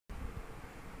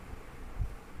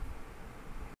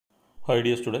Hi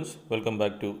dear students, welcome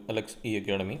back to Alex E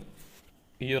Academy.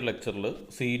 ഈ ഒരു ലെക്ചറിൽ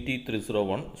CET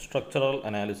 301 സ്ട്രക്ചറൽ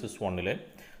അനാലിസിസ് 1-ലെ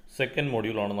സെക്കൻഡ്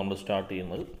മൊഡ്യൂളാണ് നമ്മൾ start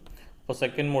ചെയ്യുന്നത്. അപ്പോൾ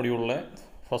second മൊഡ്യൂളിലെ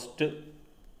first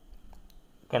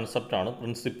കൺസെപ്റ്റാണ്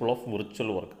principle of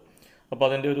virtual work. അപ്പോൾ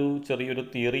അതിൻ്റെ ഒരു ചെറിയൊരു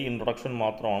തിയറി ഇൻട്രൊഡക്ഷൻ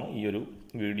മാത്രമാണ് ഈ ഒരു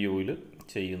വീഡിയോയിൽ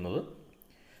ചെയ്യുന്നത്.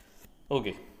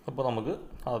 ഓക്കെ, അപ്പോൾ നമുക്ക്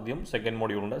ആദ്യം സെക്കൻഡ്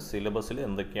മൊഡ്യൂളിൻ്റെ സിലബസിൽ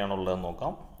എന്തൊക്കെയാണുള്ളതെന്ന്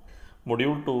നോക്കാം.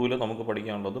 മൊഡ്യൂൾ 2-ൽ നമുക്ക്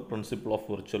പഠിക്കാനുള്ളത് principle of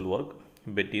virtual work,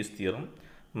 Betis theorem,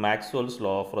 Maxwell's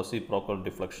law of reciprocal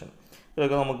deflection.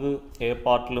 ഇതൊക്കെ നമുക്ക് A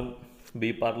പാർട്ടിലും B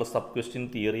പാർട്ടിലും sub question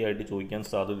theory ആയിട്ട് ചോദിക്കാൻ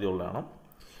സാധ്യതയുള്ളതാണ്.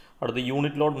 അടുത്ത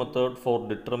unit load method for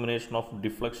determination of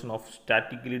deflection of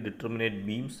statically determinate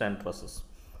beams and tresses.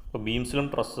 അപ്പോൾ ബീംസിലും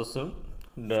ട്രസ്സസിലും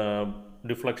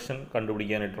ഡിഫ്ലക്ഷൻ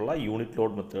കണ്ടുപിടിക്കാനായിട്ടുള്ള യൂണിറ്റ്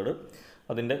ലോഡ് മെത്തേഡ്,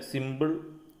 അതിൻ്റെ simple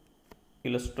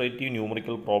ഇലസ്ട്രേറ്റീവ്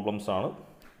numerical problems ആണ്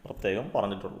പ്രത്യേകം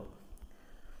പറഞ്ഞിട്ടുള്ളത്.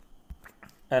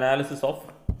 Analysis of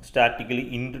statically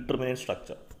indeterminate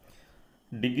structure,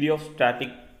 degree of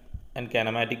static and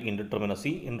kinematic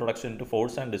indeterminacy, introduction to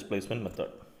force and displacement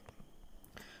method,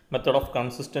 method of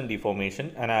consistent deformation,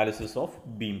 analysis of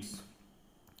beams,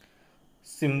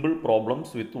 simple problems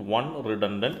with one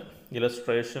redundant,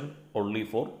 illustration only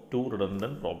for two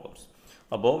redundant problems.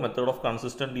 അപ്പോൾ method of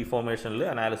consistent ഡിഫോർമേഷനിൽ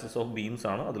analysis of beams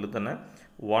ആണ്. അതിൽ തന്നെ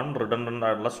one റിഡണ്ടൻ്റ്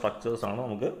ആയിട്ടുള്ള structures ആണ്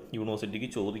നമുക്ക് യൂണിവേഴ്സിറ്റിക്ക്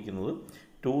ചോദിക്കുന്നത്.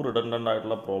 To റിഡണ്ടൻ്റ്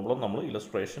ആയിട്ടുള്ള problem നമ്മൾ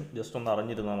ഇലസ്ട്രേഷൻ ജസ്റ്റ് ഒന്ന്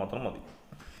അറിഞ്ഞിരുന്നാൽ മാത്രം മതി.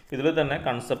 ഇതിൽ തന്നെ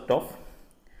concept of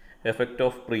effect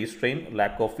of pre strain,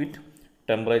 lack of it,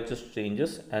 temperature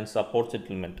changes and support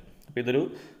settlement. അപ്പോൾ ഇതൊരു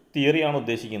തിയറിയാണ്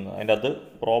ഉദ്ദേശിക്കുന്നത്. അതിൻ്റെ അത്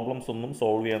പ്രോബ്ലംസ് ഒന്നും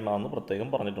സോൾവ് ചെയ്യേണ്ടതെന്ന്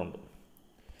പ്രത്യേകം പറഞ്ഞിട്ടുണ്ട്.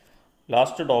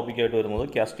 ലാസ്റ്റ് ടോപ്പിക്കായിട്ട് വരുന്നത്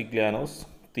Castigliano's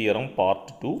theorem part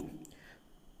 2,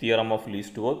 theorem of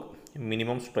least work,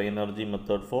 minimum strain energy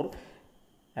method for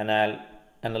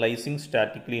analyzing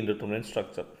statically indeterminate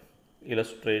structure,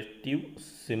 illustrative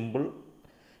simple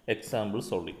examples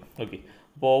only. Okay,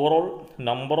 അപ്പോൾ overall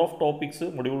number of topics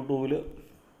module 2-ൽ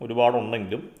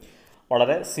ഒരുപാടുണ്ടെങ്കിലും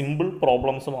വളരെ സിമ്പിൾ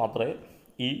പ്രോബ്ലംസ് മാത്രമേ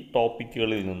ഈ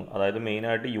ടോപ്പിക്കുകളിൽ നിന്ന്, അതായത്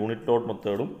മെയിനായിട്ട് യൂണിറ്റ് ലോഡ്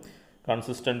മെത്തേഡും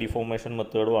കൺസിസ്റ്റൻറ്റ് ഡിഫോർമേഷൻ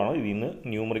മെത്തേഡുമാണ് ഇതിൽ നിന്ന്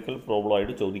numerical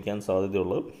പ്രോബ്ലമായിട്ട് ചോദിക്കാൻ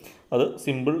സാധ്യതയുള്ളത്. അത്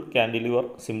simple cantilever,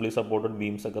 simply supported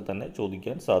beams ഒക്കെ തന്നെ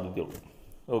ചോദിക്കാൻ സാധ്യതയുള്ളൂ.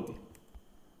 Okay,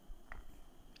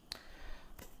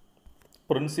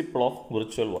 principle of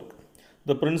virtual work.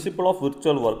 The principle of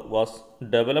virtual work was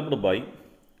developed by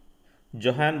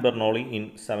Johann Bernoulli in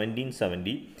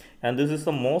 1770, and this is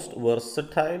the most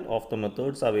versatile of the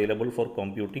methods available for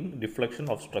computing deflection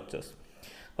of structures.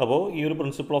 അപ്പോൾ ഈ ഒരു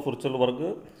principle of virtual work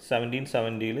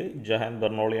 1770-ൽ Johan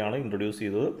ബെർണോളിയാണ് introduce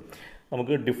ചെയ്തത്.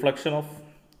 നമുക്ക് deflection of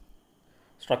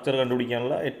structure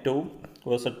കണ്ടുപിടിക്കാനുള്ള ഏറ്റവും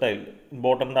versatile,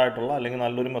 important ആയിട്ടുള്ള അല്ലെങ്കിൽ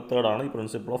നല്ലൊരു മെത്തേഡാണ് ഈ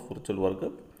principle of virtual work.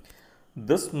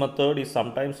 This method is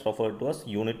sometimes referred to as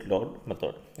unit load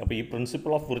method. അപ്പോൾ ഈ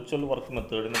പ്രിൻസിപ്പിൾ ഓഫ് വിർച്വൽ വർക്ക്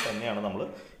മെത്തേഡിന് തന്നെയാണ് നമ്മൾ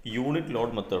യൂണിറ്റ്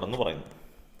ലോഡ് മെത്തേഡ് എന്ന് പറയുന്നത്.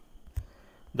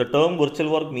 The term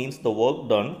virtual work means the work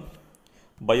done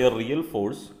by A real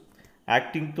force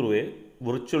acting through A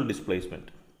virtual displacement.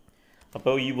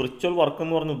 അപ്പോൾ ഈ virtual work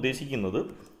എന്ന് പറഞ്ഞ് ഉദ്ദേശിക്കുന്നത്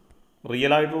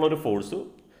റിയൽ ആയിട്ടുള്ളൊരു ഫോഴ്സ്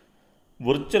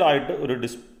വിർച്വലായിട്ട് ഒരു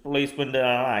ഡിസ്പ്ലേസ്മെൻ്റ്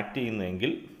ആണ് ആക്ട്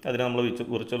ചെയ്യുന്നതെങ്കിൽ അതിനെ നമ്മൾ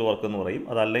വിർച്വൽ വർക്ക് എന്ന് പറയും.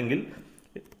 അതല്ലെങ്കിൽ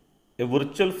A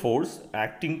virtual force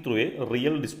acting through A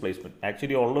real displacement.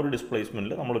 Actually ഉള്ളൊരു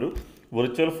ഡിസ്പ്ലേസ്മെൻറ്റിൽ നമ്മളൊരു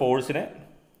വിർച്വൽ ഫോഴ്സിനെ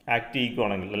ആക്ട്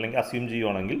ചെയ്യുകയാണെങ്കിൽ അല്ലെങ്കിൽ അസ്യൂം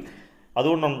ചെയ്യുകയാണെങ്കിൽ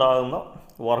അതുകൊണ്ടുണ്ടാകുന്ന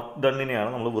വർക്ക്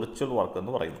ഡണ്ണിനെയാണ് നമ്മൾ വിർച്വൽ വർക്ക്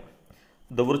എന്ന് പറയുന്നത്.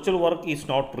 The virtual work is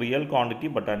not real quantity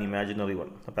but an imaginary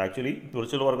one. അപ്പോൾ ആക്ച്വലി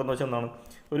വിർച്വൽ വർക്ക് എന്ന് വെച്ചാൽ എന്താണ്?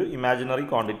 ഒരു imaginary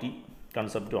quantity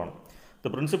കൺസെപ്റ്റുമാണ്.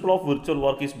 The principle of virtual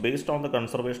work is based on the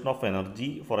conservation of energy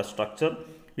for a structure,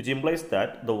 which implies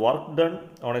that the work done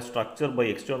on a structure by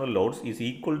external loads is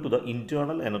equal to the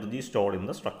internal energy stored in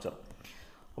the structure.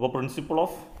 അപ്പോൾ principle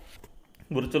of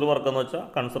virtual work എന്ന് വെച്ചാൽ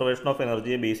conservation of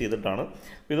എനർജിയെ base ചെയ്തിട്ടാണ്.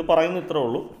 ഇത് പറയുന്ന ഇത്രേ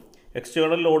ഉള്ളൂ.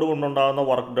 External load കൊണ്ടുണ്ടാകുന്ന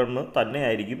work done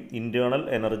തന്നെയായിരിക്കും ഇൻറ്റേർണൽ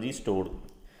എനർജി സ്റ്റോർഡ്.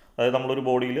 അതായത് നമ്മളൊരു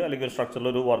ബോഡിയിൽ അല്ലെങ്കിൽ ഒരു സ്ട്രക്ചറിൽ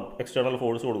ഒരു വർക്ക് എക്സ്റ്റേണൽ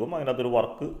ഫോഴ്സ് കൊടുക്കും, അതിനകത്തൊരു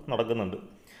വർക്ക് നടക്കുന്നുണ്ട്.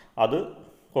 അത്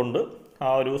കൊണ്ട്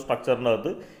ആ ഒരു സ്ട്രക്ചറിൻ്റെ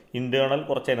അകത്ത് ഇൻറ്റേർണൽ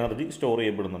കുറച്ച് എനർജി സ്റ്റോർ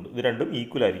ചെയ്യപ്പെടുന്നുണ്ട്. ഇത് രണ്ടും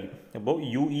ഈക്വൽ ആയിരിക്കും. അപ്പോൾ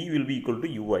UE will be equal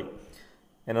to UI.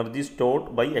 Energy stored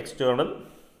by external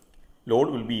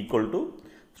Lord will be equal to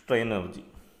strain energy.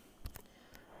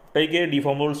 Take a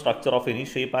deformable structure of any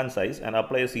shape and size and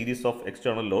apply a series of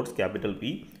external loads capital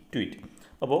P to it.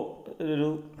 അപ്പോൾ ഒരു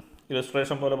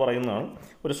illustration പോലെ പറയുന്നതാണ്.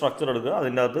 ഒരു structure എടുക്കുക,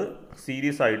 അതിൻ്റെ അകത്ത്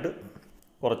series ആയിട്ട്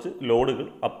കുറച്ച് ലോഡുകൾ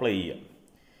അപ്ലൈ ചെയ്യുക.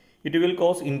 It will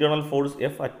cause internal force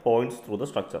F at points through the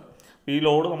structure. ഈ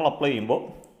ലോഡ് നമ്മൾ അപ്ലൈ ചെയ്യുമ്പോൾ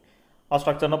ആ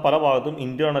സ്ട്രക്ചറിൻ്റെ പല ഭാഗത്തും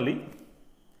ഇൻറ്റേർണലി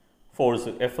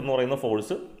ഫോഴ്സ് F എന്ന് പറയുന്ന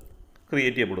ഫോഴ്സ്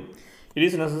ക്രിയേറ്റ് ചെയ്യപ്പെടും. It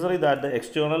is necessary that the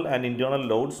external and internal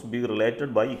loads be related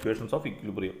by equations of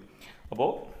equilibrium. അപ്പോൾ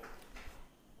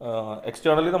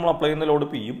എക്സ്റ്റേണലി നമ്മൾ അപ്ലൈ ചെയ്യുന്ന ലോഡ്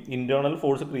പിയും ഇൻറ്റേർണൽ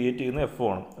ഫോഴ്സ് ക്രിയേറ്റ് ചെയ്യുന്ന എഫും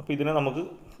ആണ്. അപ്പോൾ ഇതിനെ നമുക്ക്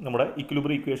നമ്മുടെ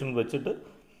ഇക്വിലിബ്രിയം ഇക്വേഷൻ വെച്ചിട്ട്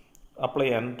അപ്ലൈ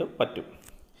ചെയ്യാനായിട്ട് പറ്റും.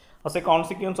 As a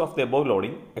consequence of the above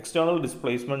loading, external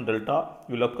displacement delta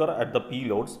will occur at the P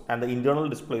loads and the internal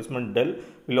displacement del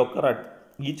will occur at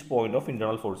each point of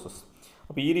internal forces.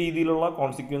 അപ്പോൾ ഈ രീതിയിലുള്ള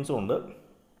കോൺസിക്വൻസും ഉണ്ട്.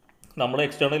 നമ്മൾ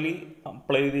externally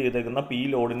apply ചെയ്തേക്കുന്ന P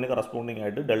ലോഡിന് corresponding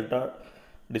ആയിട്ട് delta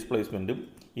ഡിസ്പ്ലേസ്മെൻറ്റും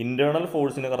internal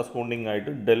ഫോഴ്സിന് corresponding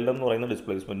ആയിട്ട് del എന്ന് പറയുന്ന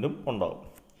ഡിസ്പ്ലേസ്മെൻറ്റും ഉണ്ടാകും.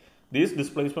 These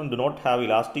displacement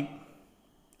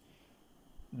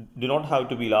do not have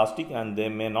to be elastic and they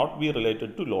may not be related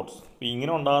to loads. അപ്പോൾ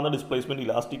ഇങ്ങനെ ഉണ്ടാകുന്ന ഡിസ്പ്ലേസ്മെൻറ്റ്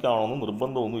ഇലാസ്റ്റിക് ആണെന്ന്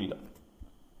നിർബന്ധമൊന്നുമില്ല.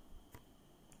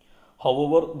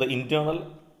 However, the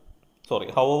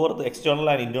external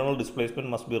and internal displacement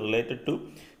must be related to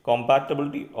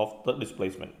compatibility of the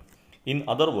displacement. In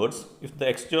other words, if the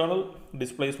external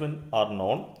displacement are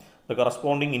known, the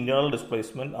corresponding internal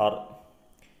displacement are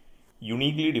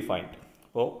uniquely defined.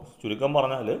 അപ്പോൾ ചുരുക്കം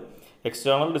പറഞ്ഞാൽ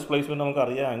external displacement നമുക്ക്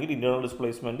അറിയാമെങ്കിൽ internal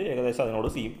displacement ഏകദേശം അതിനോട്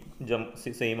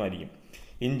same ആയിരിക്കും.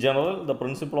 In general the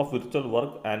principle of virtual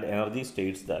work and energy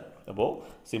States that. അപ്പോൾ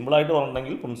സിമ്പിളായിട്ട്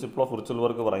പറഞ്ഞിട്ടുണ്ടെങ്കിൽ പ്രിൻസിപ്പിൾ ഓഫ് വിർച്വൽ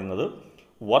വർക്ക് പറയുന്നത്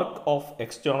work of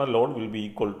external Lord will be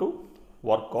equal to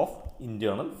work of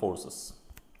internal forces.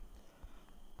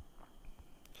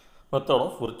 Method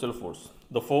of virtual force.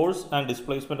 The force and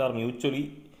displacement R mutually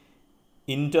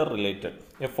interrelated.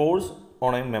 A force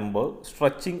on a member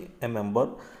stretching a member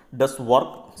does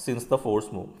work since the force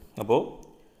move. അപ്പോൾ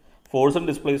ഫോഴ്സും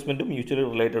ഡിസ്പ്ലേസ്മെൻറ്റും mutually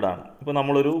related ആണ്. ഇപ്പോൾ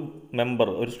നമ്മളൊരു member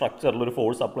ഒരു സ്ട്രക്ചറിൽ ഒരു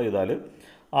force apply ചെയ്താൽ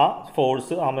ആ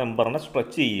ഫോഴ്സ് ആ മെമ്പറിനെ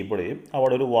സ്ട്രെച്ച് ചെയ്യപ്പെടുകയും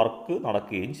അവിടെ ഒരു വർക്ക്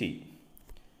നടക്കുകയും ചെയ്യും.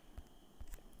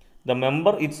 The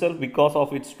member itself because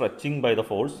of it stretching by the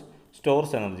force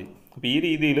stores energy. അപ്പോൾ ഈ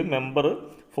രീതിയിൽ മെമ്പർ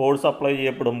ഫോഴ്സ് അപ്ലൈ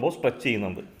ചെയ്യപ്പെടുമ്പോൾ സ്ട്രെച്ച്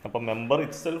ചെയ്യുന്നുണ്ട്. അപ്പം മെമ്പർ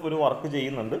ഇറ്റ്സെൽഫ് ഒരു വർക്ക്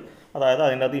ചെയ്യുന്നുണ്ട്, അതായത്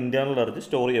അതിൻ്റെ അകത്ത് ഇൻറ്റേർണൽ എനർജി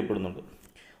സ്റ്റോർ ചെയ്യപ്പെടുന്നുണ്ട്.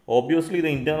 Obviously the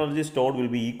internal energy stored will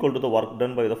be equal to the work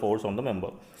done by the force on the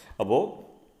member. അപ്പോൾ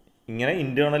ഇങ്ങനെ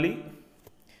ഇൻറ്റേർണലി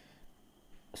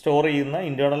സ്റ്റോർ ചെയ്യുന്ന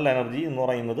ഇൻറ്റേർണൽ എനർജി എന്ന്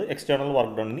പറയുന്നത് എക്സ്റ്റേർണൽ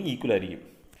വർക്ക് ഡണ്ണിന് ഈക്വൽ ആയിരിക്കും.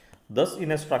 Thus,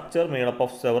 in a structure made up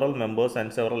of several members and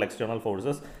several external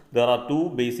forces, there are two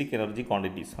basic energy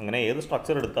quantities. അങ്ങനെ ഏത്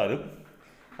structure എടുത്താലും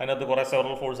അതിനകത്ത് കുറേ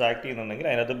സെവറൽ ഫോഴ്സ് ആക്ട് ചെയ്യുന്നുണ്ടെങ്കിൽ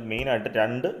അതിനകത്ത് മെയിനായിട്ട്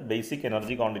രണ്ട് ബേസിക്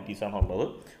എനർജി ക്വാണ്ടിറ്റീസ് ആണ് ഉള്ളത്.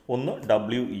 ഒന്ന്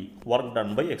WE work done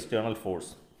by external force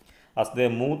as they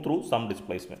move through some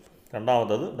displacement.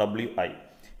 രണ്ടാമത്തത് WI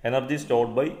energy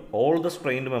stored by all the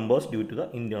strained members due to the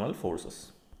internal forces.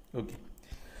 Okay,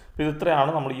 അപ്പോൾ ഇത്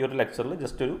ഇത്രയാണ് നമ്മൾ ഈ ഒരു ലെക്ചറിൽ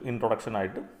ജസ്റ്റ് ഒരു ഇൻട്രൊഡക്ഷൻ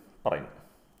ആയിട്ട് പറയുന്നത്.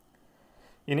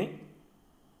 ഇനി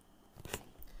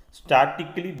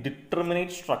സ്റ്റാറ്റിക്കലി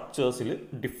ഡിറ്റർമിനേറ്റ് സ്ട്രക്ചേഴ്സിൽ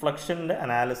ഡിഫ്ലക്ഷൻ്റെ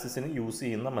അനാലിസിസിന് യൂസ്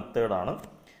ചെയ്യുന്ന മെത്തേഡാണ്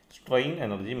strain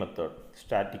energy method.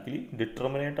 Statically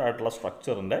determinate ആയിട്ടുള്ള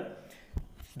സ്ട്രക്ചറിൻ്റെ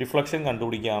ഡിഫ്ലക്ഷൻ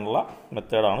കണ്ടുപിടിക്കാനുള്ള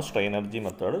മെത്തേഡാണ് strain energy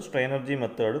method. Strain energy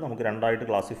method നമുക്ക് രണ്ടായിട്ട്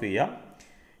ക്ലാസിഫൈ ചെയ്യാം.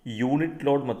 യൂണിറ്റ്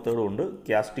ലോഡ് മെത്തേഡും ഉണ്ട്,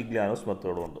 കാസ്റ്റിഗ്ലിയാനോസ്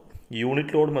മെത്തേഡും ഉണ്ട്.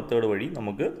 യൂണിറ്റ് ലോഡ് മെത്തേഡ് വഴി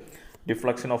നമുക്ക്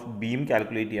ഡിഫ്ലക്ഷൻ ഓഫ് ബീം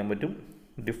കാൽക്കുലേറ്റ് ചെയ്യാൻ പറ്റും,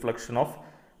 deflection of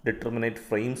determinate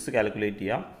frames calculate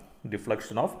ചെയ്യാം,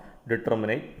 deflection of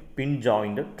determinate pin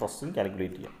joint ട്രസ്സും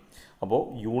calculate ചെയ്യാം. അപ്പോൾ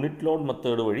യൂണിറ്റ് ലോഡ്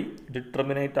മെത്തേഡ് വഴി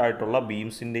ഡിറ്റർമിനേറ്റ് ആയിട്ടുള്ള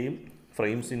ബീംസിൻ്റെയും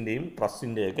ഫ്രെയിംസിൻ്റെയും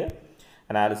ട്രസ്സിൻ്റെയൊക്കെ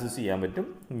അനാലിസിസ് ചെയ്യാൻ പറ്റും.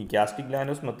 ഈ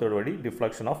കാസ്റ്റിഗ്ലിയാനോസ് മെത്തേഡ് വഴി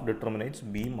ഡിഫ്ലക്ഷൻ ഓഫ് ഡിറ്റർമിനേറ്റ്സ്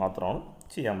ബീം മാത്രമാണ്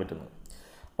ചെയ്യാൻ പറ്റുന്നത്.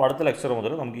 അപ്പോൾ അടുത്ത ലെക്ചർ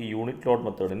മുതൽ നമുക്ക് ഈ unit load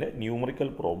മെത്തേഡിൻ്റെ numerical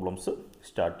problems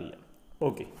start ചെയ്യാം.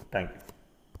 Okay, thank you.